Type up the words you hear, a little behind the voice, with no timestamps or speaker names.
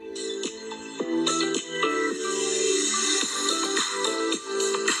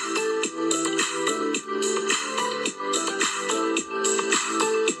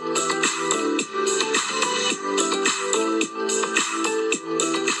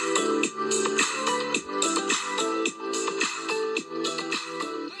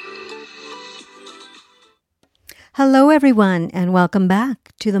Hello, everyone, and welcome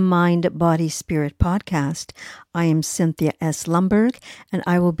back to the Mind, Body, Spirit podcast. I am Cynthia S. Lumberg, and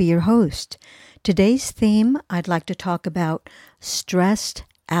I will be your host. Today's theme, I'd like to talk about stressed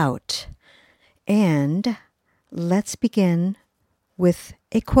out. And let's begin with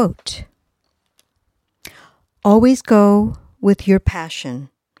a quote. Always go with your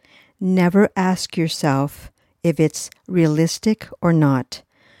passion. Never ask yourself if it's realistic or not.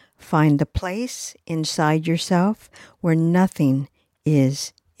 Find the place inside yourself where nothing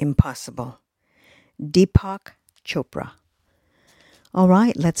is impossible. Deepak Chopra. All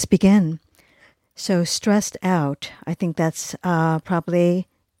right, let's begin. So stressed out, I think that's probably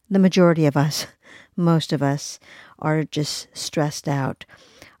the majority of us. Most of us are just stressed out.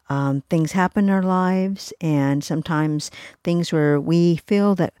 Things happen in our lives, and sometimes things where we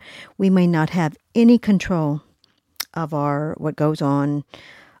feel that we may not have any control of what goes on.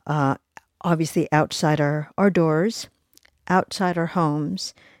 Obviously outside our doors, outside our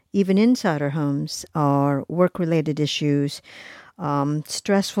homes, even inside our homes, are work-related issues,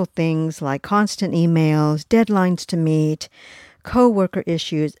 stressful things like constant emails, deadlines to meet, co-worker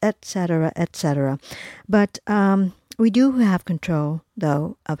issues, etc., etc. But we do have control,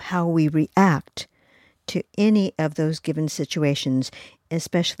 though, of how we react to any of those given situations,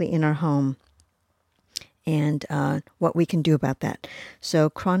 especially in our home, and what we can do about that.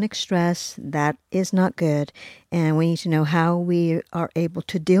 So chronic stress, that is not good, and we need to know how we are able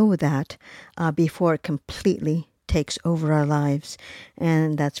to deal with that before it completely takes over our lives,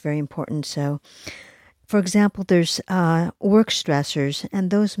 and that's very important. So, for example, there's work stressors, and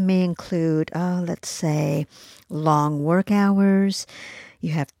those may include, let's say, long work hours.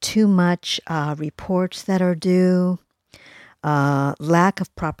 You have too much reports that are due, lack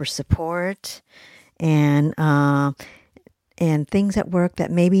of proper support, and things at work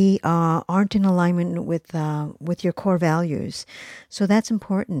that maybe aren't in alignment with your core values. So that's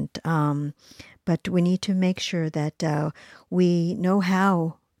important. But we need to make sure that we know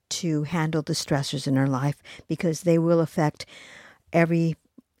how to handle the stressors in our life, because they will affect every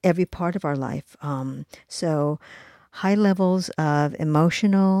part of our life. So high levels of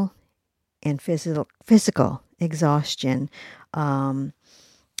emotional and physical exhaustion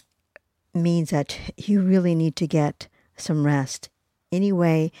means that you really need to get some rest.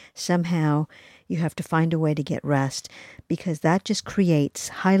 Anyway, somehow you have to find a way to get rest, because that just creates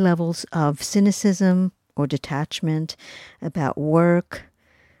high levels of cynicism or detachment about work,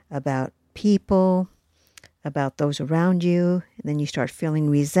 about people, about those around you. And then you start feeling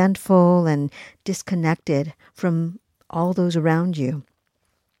resentful and disconnected from all those around you.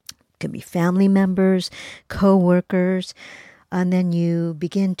 It could be family members, co-workers. And then you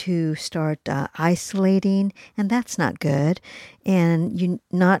begin to start isolating, and that's not good. And you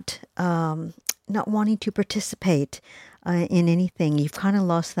not wanting to participate in anything. You've kind of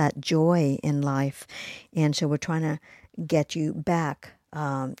lost that joy in life, and so we're trying to get you back,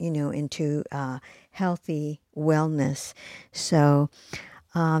 into healthy wellness. So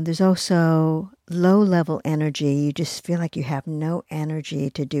there's also low-level energy. You just feel like you have no energy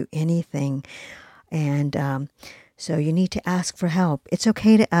to do anything, and so you need to ask for help. It's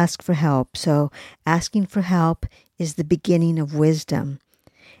okay to ask for help. So asking for help is the beginning of wisdom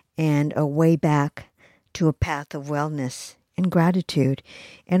and a way back to a path of wellness and gratitude.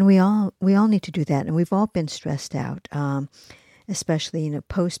 And we all need to do that. And we've all been stressed out, especially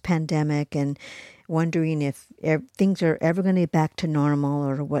post-pandemic, and wondering if things are ever going to get back to normal,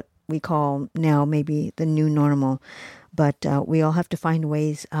 or what we call now maybe the new normal. But we all have to find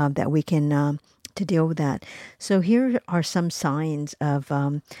ways that we can to deal with that. So here are some signs of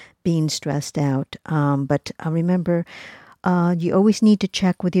being stressed out. But remember, you always need to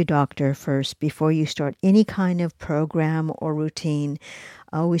check with your doctor first before you start any kind of program or routine.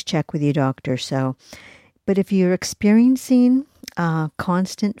 Always check with your doctor. But if you're experiencing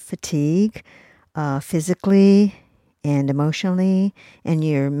constant fatigue, physically and emotionally, and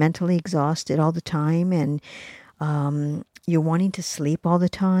you're mentally exhausted all the time, and you're wanting to sleep all the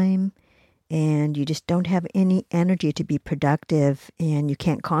time, and you just don't have any energy to be productive, and you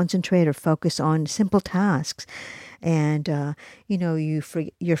can't concentrate or focus on simple tasks, and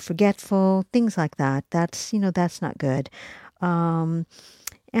you're forgetful, things like that. That's not good. And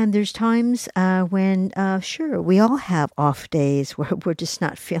there's times when, sure, we all have off days where we're just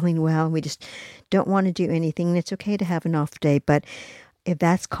not feeling well, and we just don't want to do anything. And it's okay to have an off day, but if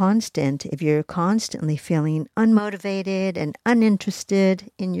that's constant, if you're constantly feeling unmotivated and uninterested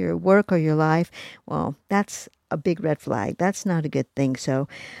in your work or your life, well, that's a big red flag. That's not a good thing. So,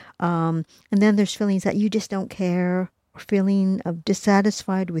 and then there's feelings that you just don't care, or feeling of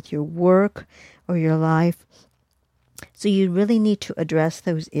dissatisfied with your work or your life. So you really need to address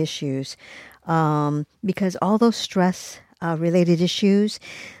those issues, because all those stress related issues,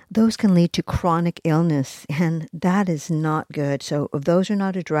 those can lead to chronic illness, and that is not good. So if those are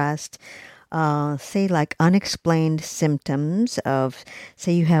not addressed, say like unexplained symptoms of,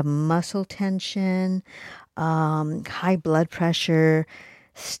 say you have muscle tension, high blood pressure,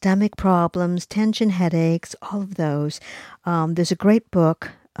 stomach problems, tension headaches, all of those. There's a great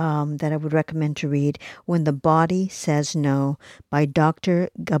book that I would recommend to read, When the Body Says No, by Dr.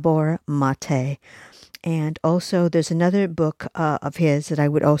 Gabor Mate. And also, there's another book of his that I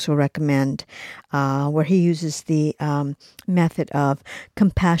would also recommend, where he uses the method of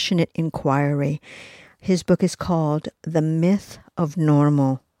compassionate inquiry. His book is called The Myth of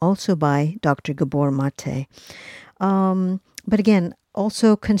Normal, also by Dr. Gabor Mate. But again,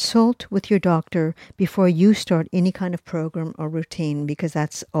 also consult with your doctor before you start any kind of program or routine, because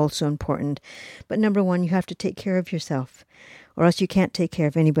that's also important. But number one, you have to take care of yourself, or else you can't take care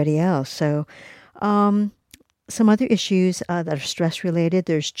of anybody else. So, some other issues that are stress related,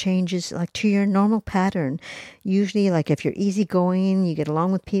 there's changes like to your normal pattern. Usually, like if you're easygoing, you get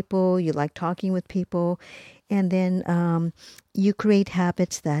along with people, you like talking with people, and then you create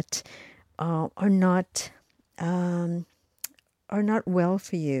habits that are not well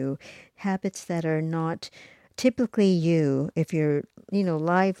for you, habits that are not typically you. If you're,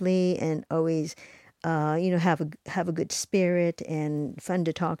 lively and always, have a good spirit and fun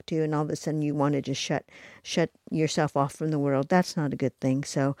to talk to, and all of a sudden you want to just shut yourself off from the world, that's not a good thing.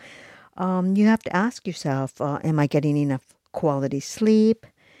 So you have to ask yourself, am I getting enough quality sleep?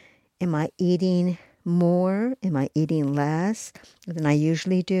 Am I eating more? Am I eating less than I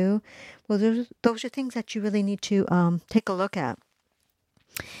usually do? Well, those are things that you really need to take a look at.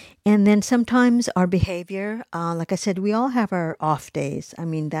 And then sometimes our behavior, like I said, we all have our off days. I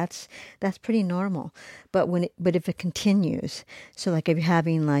mean, that's pretty normal. But if it continues, so like if you're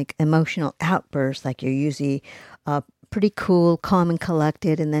having like emotional outbursts, like you're usually pretty cool, calm, and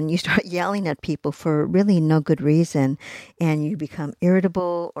collected, and then you start yelling at people for really no good reason, and you become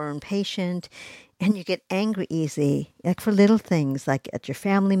irritable or impatient, and you get angry easy, like for little things, like at your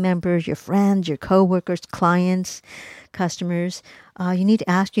family members, your friends, your coworkers, clients, customers. You need to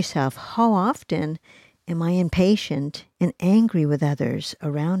ask yourself, how often am I impatient and angry with others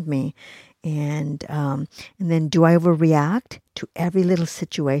around me? And then, do I overreact to every little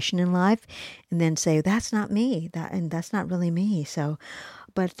situation in life? And then say, that's not me, that's not really me. So,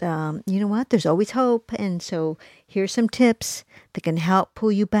 but you know what? There's always hope. And so here's some tips that can help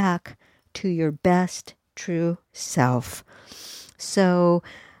pull you back to your best true self. So,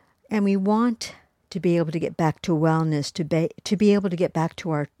 and we want to be able to get back to wellness, to be able to get back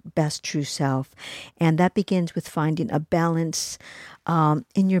to our best true self. And that begins with finding a balance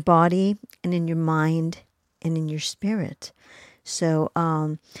in your body and in your mind and in your spirit. So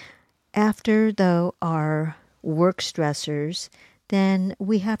after, though, our work stressors, then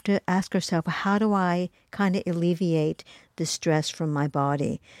we have to ask ourselves, how do I kind of alleviate the stress from my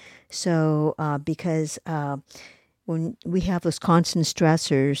body? So because when we have those constant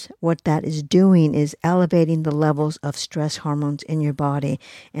stressors, what that is doing is elevating the levels of stress hormones in your body,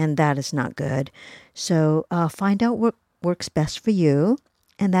 and that is not good. So find out what works best for you,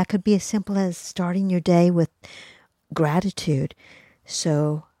 and that could be as simple as starting your day with gratitude.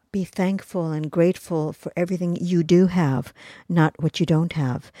 So be thankful and grateful for everything you do have, not what you don't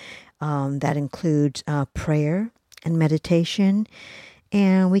have. That includes prayer and meditation,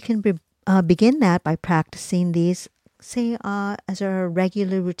 and we can begin that by practicing these, say, as our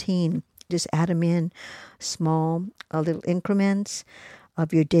regular routine. Just add them in small, little increments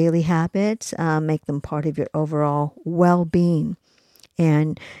of your daily habits. Make them part of your overall well-being.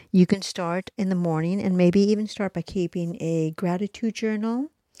 And you can start in the morning, and maybe even start by keeping a gratitude journal.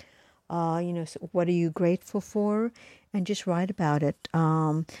 So what are you grateful for? And just write about it.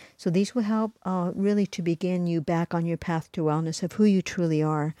 So these will help really to begin you back on your path to wellness of who you truly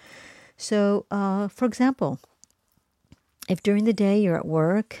are. So, for example, if during the day you're at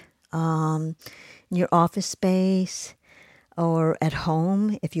work, in your office space, or at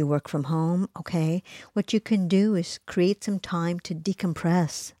home, if you work from home, okay, what you can do is create some time to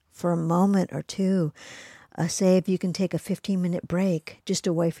decompress for a moment or two. Say if you can take a 15-minute break just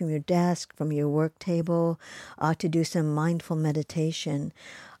away from your desk, from your work table, to do some mindful meditation.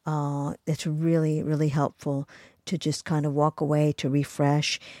 It's really, really helpful to just kind of walk away to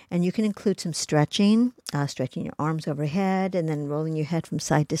refresh. And you can include some stretching, stretching your arms overhead and then rolling your head from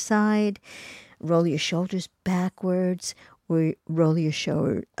side to side. Roll your shoulders backwards, roll your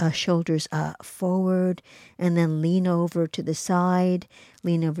shoulders forward, and then lean over to the side,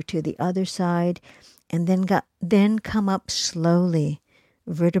 lean over to the other side. and then come up slowly,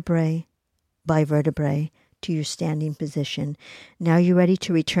 vertebrae by vertebrae, to your standing position. Now you're ready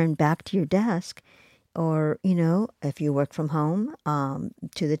to return back to your desk, or, if you work from home,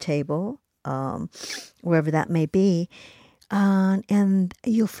 to the table, wherever that may be. And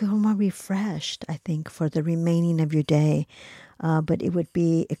you'll feel more refreshed, I think, for the remaining of your day. But it would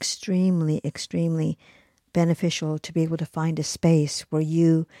be extremely, extremely beneficial to be able to find a space where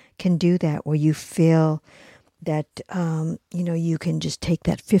you can do that, where you feel that, you can just take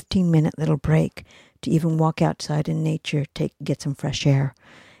that 15-minute little break to even walk outside in nature, get some fresh air,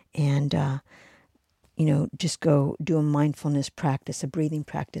 and, just go do a mindfulness practice, a breathing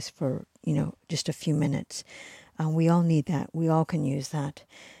practice for, just a few minutes. We all need that. We all can use that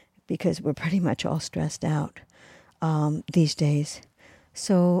because we're pretty much all stressed out these days.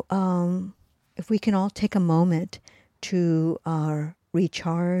 So if we can all take a moment to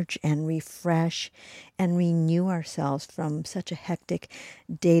recharge and refresh and renew ourselves from such a hectic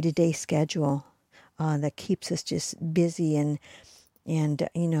day-to-day schedule that keeps us just busy and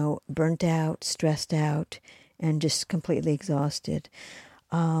burnt out, stressed out, and just completely exhausted.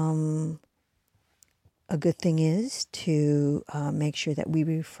 A good thing is to make sure that we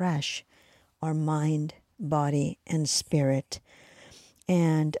refresh our mind, body, and spirit,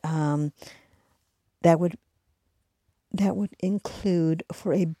 and that would include,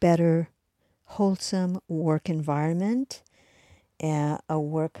 for a better, wholesome work environment, a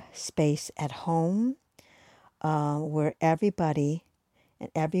work space at home, where everybody and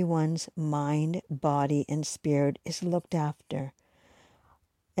everyone's mind, body, and spirit is looked after.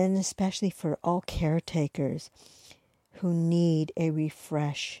 And especially for all caretakers who need a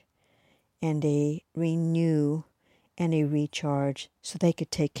refresh and a renew and a recharge so they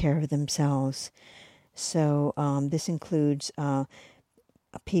could take care of themselves. So this includes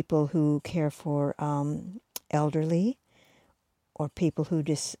people who care for elderly, or people who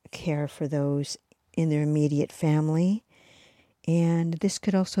just care for those in their immediate family. And this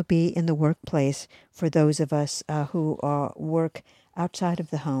could also be in the workplace for those of us who work outside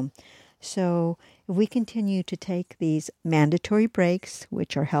of the home. So if we continue to take these mandatory breaks,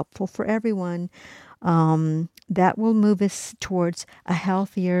 which are helpful for everyone, that will move us towards a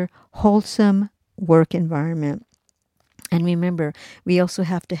healthier, wholesome work environment. And remember, we also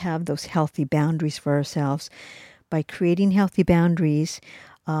have to have those healthy boundaries for ourselves. By creating healthy boundaries,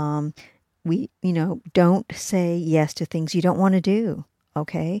 we, don't say yes to things you don't want to do.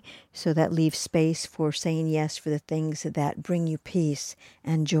 Okay, so that leaves space for saying yes for the things that bring you peace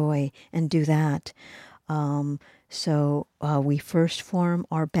and joy, and do that. So we first form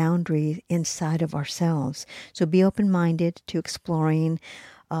our boundaries inside of ourselves. So be open-minded to exploring.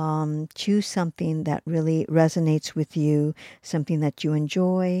 Choose something that really resonates with you, something that you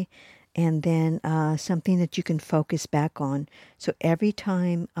enjoy, and then something that you can focus back on. So every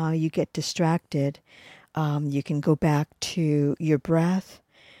time you get distracted, you can go back to your breath,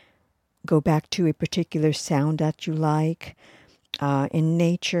 go back to a particular sound that you like in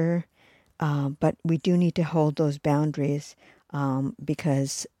nature, but we do need to hold those boundaries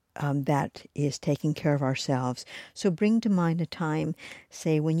because that is taking care of ourselves. So bring to mind a time,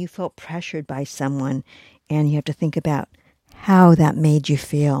 say, when you felt pressured by someone, and you have to think about how that made you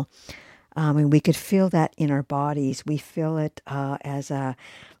feel. And we could feel that in our bodies. We feel it as a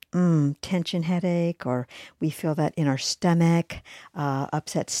tension headache, or we feel that in our stomach,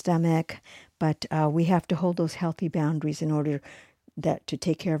 upset stomach. But we have to hold those healthy boundaries in order to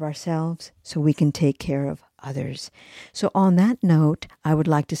take care of ourselves so we can take care of others. So on that note, I would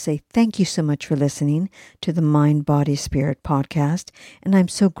like to say thank you so much for listening to the Mind, Body, Spirit podcast. And I'm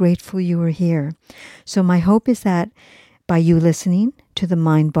so grateful you are here. So my hope is that by you listening to the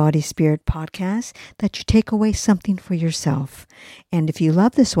Mind, Body, Spirit podcast, that you take away something for yourself. And if you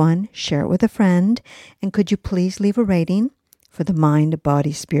love this one, share it with a friend. And could you please leave a rating for the Mind,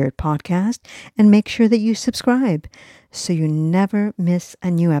 Body, Spirit podcast, and make sure that you subscribe so you never miss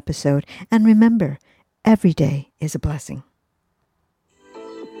a new episode. And remember, every day is a blessing.